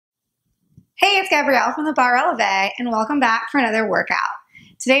Hey, it's Gabrielle from the Barre Relevé, and welcome back for another workout.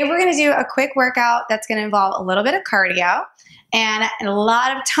 Today we're going to do a quick workout that's going to involve a little bit of cardio and a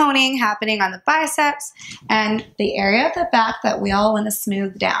lot of toning happening on the biceps and the area of the back that we all want to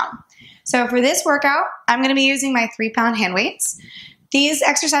smooth down. So for this workout, I'm going to be using my 3-pound hand weights. These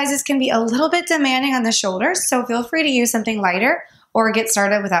exercises can be a little bit demanding on the shoulders, so feel free to use something lighter or get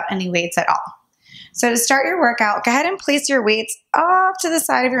started without any weights at all. So to start your workout, go ahead and place your weights off to the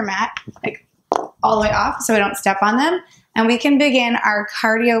side of your mat, like all the way off so we don't step on them, and we can begin our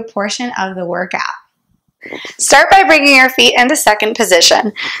cardio portion of the workout. Start by bringing your feet into second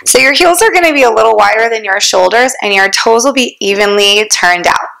position. So your heels are going to be a little wider than your shoulders and your toes will be evenly turned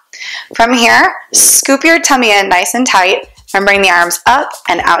out. From here, scoop your tummy in nice and tight and bring the arms up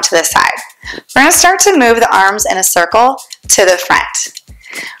and out to the side. We're going to start to move the arms in a circle to the front.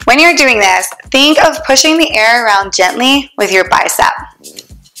 When you're doing this, think of pushing the air around gently with your bicep.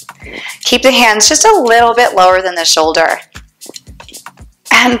 Keep the hands just a little bit lower than the shoulder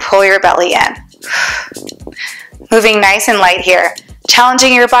and pull your belly in. Moving nice and light here,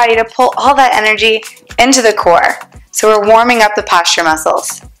 challenging your body to pull all that energy into the core. So we're warming up the posture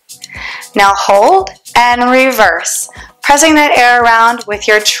muscles. Now hold and reverse, pressing that air around with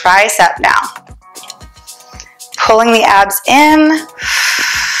your tricep now. Pulling the abs in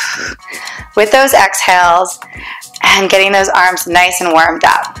with those exhales and getting those arms nice and warmed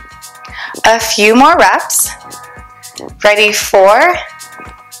up. A few more reps. Ready? 4,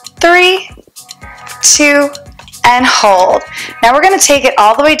 3, 2, and hold. Now we're going to take it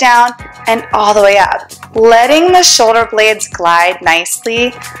all the way down and all the way up, letting the shoulder blades glide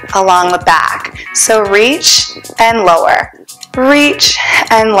nicely along the back. So reach and lower, reach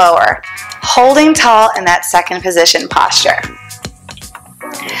and lower, holding tall in that second position posture.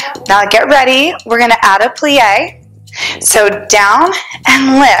 Now get ready. We're going to add a plie. So down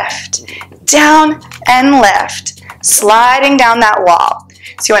and lift, sliding down that wall.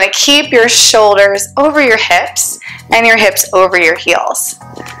 So you want to keep your shoulders over your hips and your hips over your heels.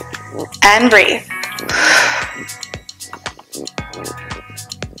 And breathe.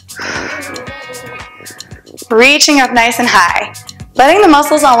 Reaching up nice and high, letting the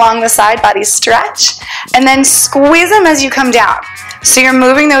muscles along the side body stretch, and then squeeze them as you come down. So you're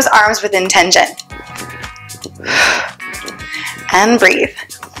moving those arms with intention. And breathe.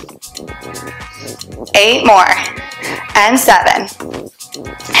 8 more, and 7,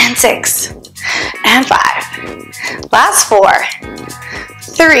 and 6, and 5. Last 4,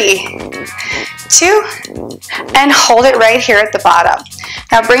 3, 2, and hold it right here at the bottom.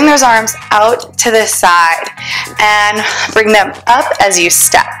 Now bring those arms out to the side and bring them up as you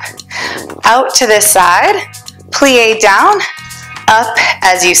step. Out to the side, plie down, up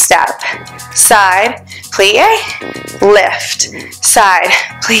as you step. Side, plie, lift. Side,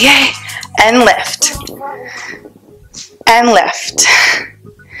 plie, and lift. And lift.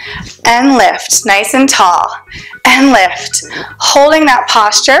 And lift, nice and tall. And lift. Holding that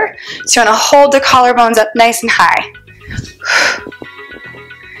posture. So you want to hold the collarbones up nice and high.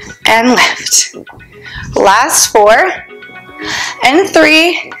 And lift. Last 4, and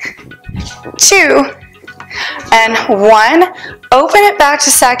 3, 2, and 1. Open it back to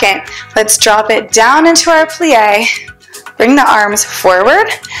second. Let's drop it down into our plie. Bring the arms forward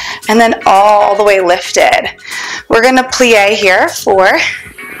and then all the way lifted. We're going to plie here. 4,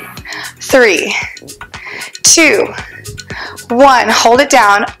 3, 2, 1. Hold it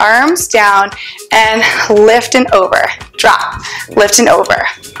down, arms down, and lift and over. Drop, lift and over,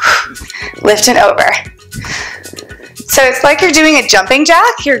 lift and over. So it's like you're doing a jumping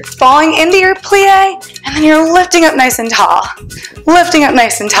jack. You're falling into your plie, and then you're lifting up nice and tall. Lifting up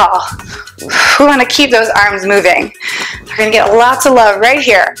nice and tall. We want to keep those arms moving. We're going to get lots of love right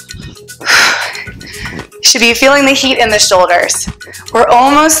here. You should be feeling the heat in the shoulders. We're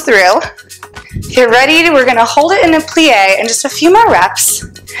almost through. If you're ready, we're going to hold it in a plie and just a few more reps.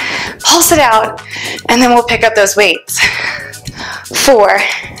 Pulse it out, and then we'll pick up those weights. 4,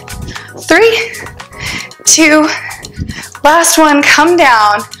 3, 2, last one, come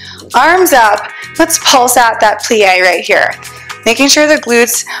down, arms up. Let's pulse out that plie right here. Making sure the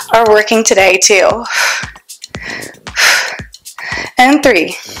glutes are working today too. And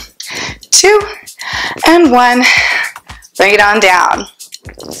 3, 2, and 1. Bring it on down.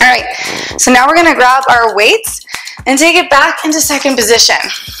 All right, so now we're going to grab our weights and take it back into second position.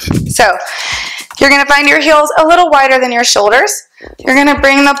 So you're going to find your heels a little wider than your shoulders. You're going to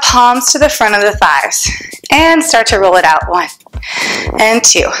bring the palms to the front of the thighs and start to roll it out. 1 and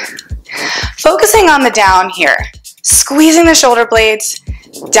 2. Focusing on the down here, squeezing the shoulder blades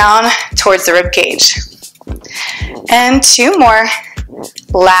down towards the rib cage. And 2 more.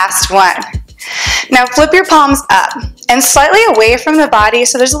 Last one. Now flip your palms up and slightly away from the body,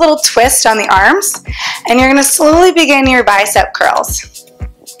 so there's a little twist on the arms, and you're gonna slowly begin your bicep curls.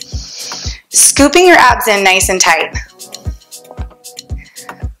 Scooping your abs in nice and tight.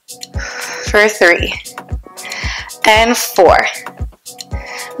 For 3 and 4.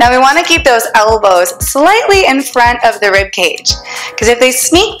 Now we want to keep those elbows slightly in front of the rib cage, because if they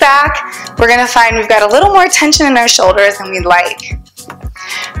sneak back, we're going to find we've got a little more tension in our shoulders than we'd like.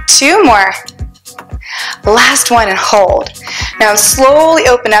 2 more. Last one, and hold. Now slowly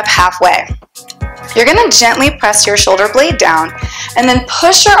open up halfway. You're going to gently press your shoulder blade down and then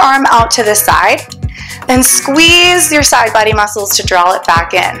push your arm out to the side and squeeze your side body muscles to draw it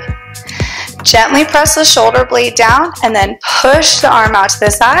back in. Gently press the shoulder blade down and then push the arm out to the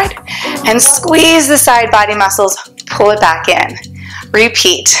side and squeeze the side body muscles, pull it back in.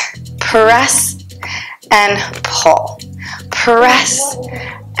 Repeat. Press and pull. Press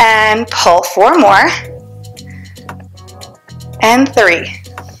and pull. 4 more. And 3.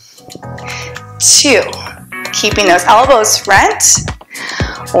 2. Keeping those elbows front.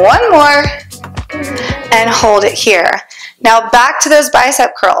 1 more. And hold it here. Now back to those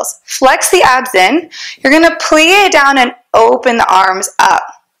bicep curls. Flex the abs in. You're going to plie down and open the arms up.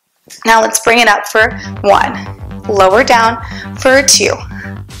 Now let's bring it up for 1. Lower down for 2.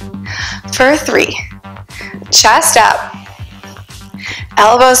 For 3. Chest up.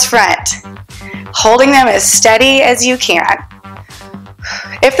 Elbows front. Holding them as steady as you can.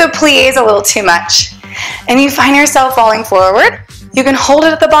 If the plie is a little too much and you find yourself falling forward, you can hold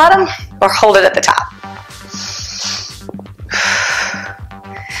it at the bottom or hold it at the top.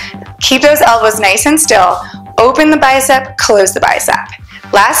 Keep those elbows nice and still. Open the bicep, close the bicep.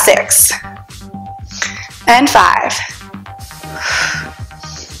 Last 6. And 5.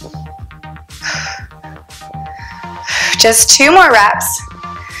 Just 2 more reps.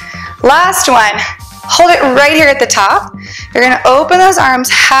 Last one. Hold it right here at the top. You're going to open those arms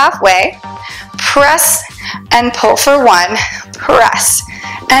halfway. Press and pull for 1. Press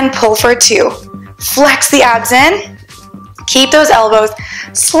and pull for 2. Flex the abs in. Keep those elbows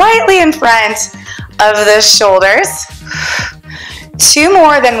slightly in front of the shoulders. 2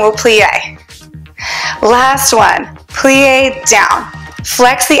 more, then we'll plie. Last one. Plie down.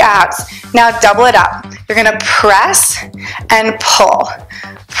 Flex the abs. Now double it up. You're going to press and pull.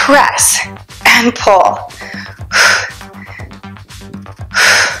 Press and pull.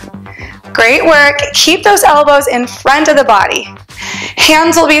 Great work. Keep those elbows in front of the body.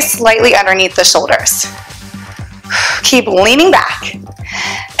 Hands will be slightly underneath the shoulders. Keep leaning back.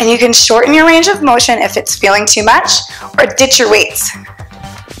 And you can shorten your range of motion if it's feeling too much, or ditch your weights.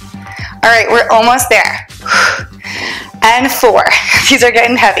 All right, we're almost there. And 4. These are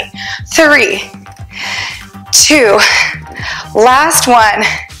getting heavy. 3, 2. Last one.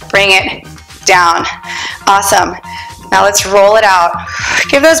 Bring it down. Awesome. Now let's roll it out.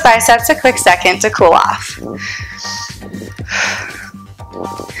 Give those biceps a quick second to cool off.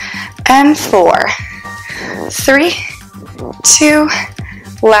 And 4, 3, 2,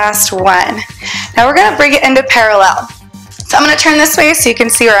 last one. Now we're going to bring it into parallel. So I'm going to turn this way so you can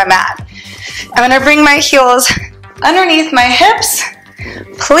see where I'm at. I'm going to bring my heels underneath my hips,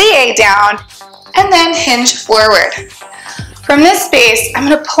 plie down, and then hinge forward. From this space, I'm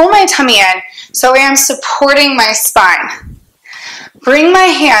going to pull my tummy in so I am supporting my spine. Bring my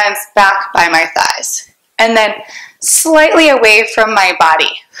hands back by my thighs, and then slightly away from my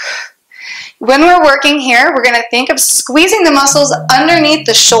body. When we're working here, we're going to think of squeezing the muscles underneath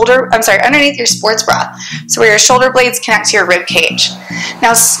the shoulder, underneath your sports bra, so where your shoulder blades connect to your rib cage.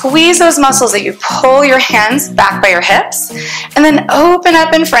 Now squeeze those muscles as you pull your hands back by your hips, and then open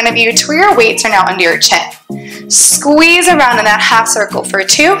up in front of you to where your weights are now under your chin. Squeeze around in that half circle for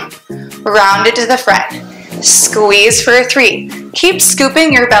 2, round it to the front. Squeeze for 3. Keep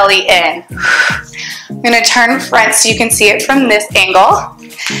scooping your belly in. I'm going to turn front so you can see it from this angle.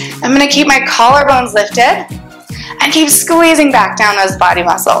 I'm going to keep my collarbones lifted and keep squeezing back down those body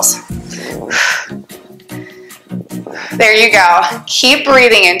muscles. There you go. Keep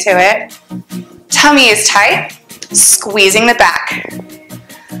breathing into it. Tummy is tight. Squeezing the back.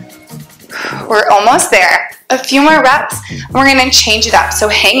 We're almost there. A few more reps and we're going to change it up. So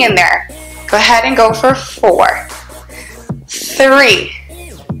hang in there. Go ahead and go for 4, 3,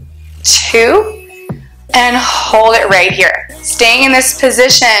 2, and hold it right here. Staying in this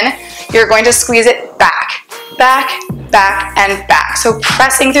position, you're going to squeeze it back, back, back, and back. So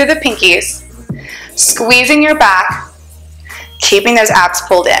pressing through the pinkies, squeezing your back, keeping those abs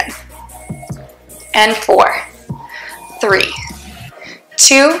pulled in. And 4, 3,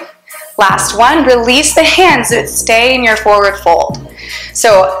 2, last one. Release the hands that stay in your forward fold.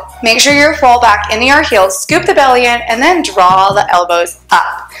 So make sure you're full back into your heels, scoop the belly in, and then draw the elbows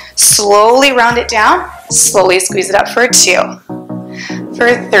up. Slowly round it down, slowly squeeze it up for 2,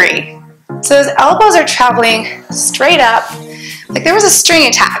 for 3. So those elbows are traveling straight up, like there was a string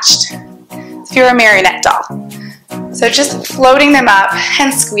attached, if you're a marionette doll. So just floating them up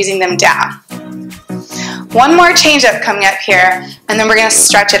and squeezing them down. One more change up coming up here, and then we're gonna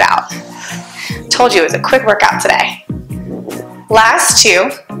stretch it out. Told you it was a quick workout today. Last 2.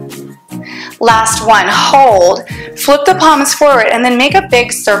 Last 1, hold, flip the palms forward, and then make a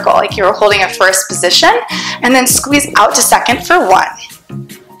big circle like you were holding a first position, and then squeeze out to second for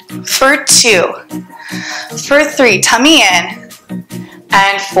 1, for 2, for 3, tummy in,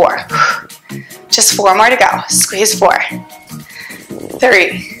 and 4. Just 4 more to go. Squeeze 4,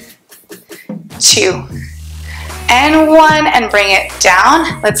 3, 2, and 1, and bring it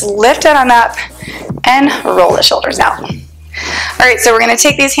down. Let's lift it on up and roll the shoulders out. All right, so we're gonna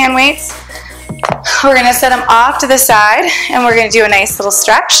take these hand weights, we're gonna set them off to the side, and we're gonna do a nice little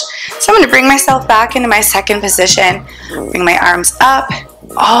stretch. So I'm gonna bring myself back into my second position, bring my arms up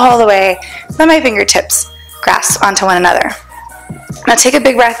all the way, let my fingertips grasp onto one another. Now take a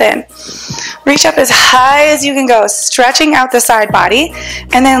big breath in. Reach up as high as you can go, stretching out the side body,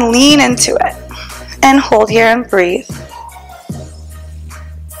 and then lean into it. And hold here and breathe.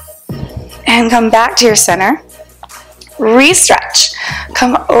 And come back to your center. Re-stretch.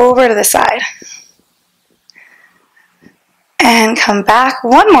 Come over to the side. And come back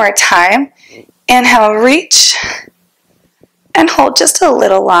one more time. Inhale, reach. And hold just a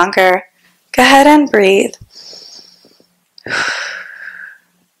little longer. Go ahead and breathe.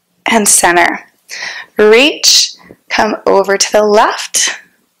 And center. Reach. Come over to the left.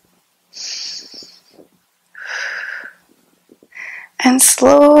 And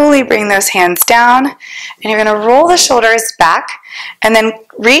slowly bring those hands down, and you're going to roll the shoulders back and then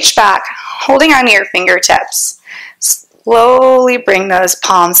reach back, holding onto your fingertips. Slowly bring those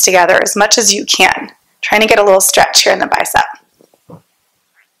palms together as much as you can, trying to get a little stretch here in the bicep.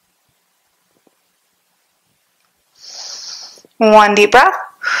 One deep breath,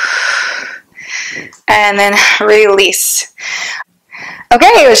 and then release.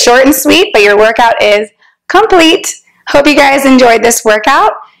 Okay, it was short and sweet, but your workout is complete. Hope you guys enjoyed this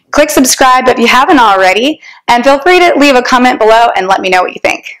workout. Click subscribe if you haven't already, and feel free to leave a comment below and let me know what you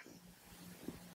think.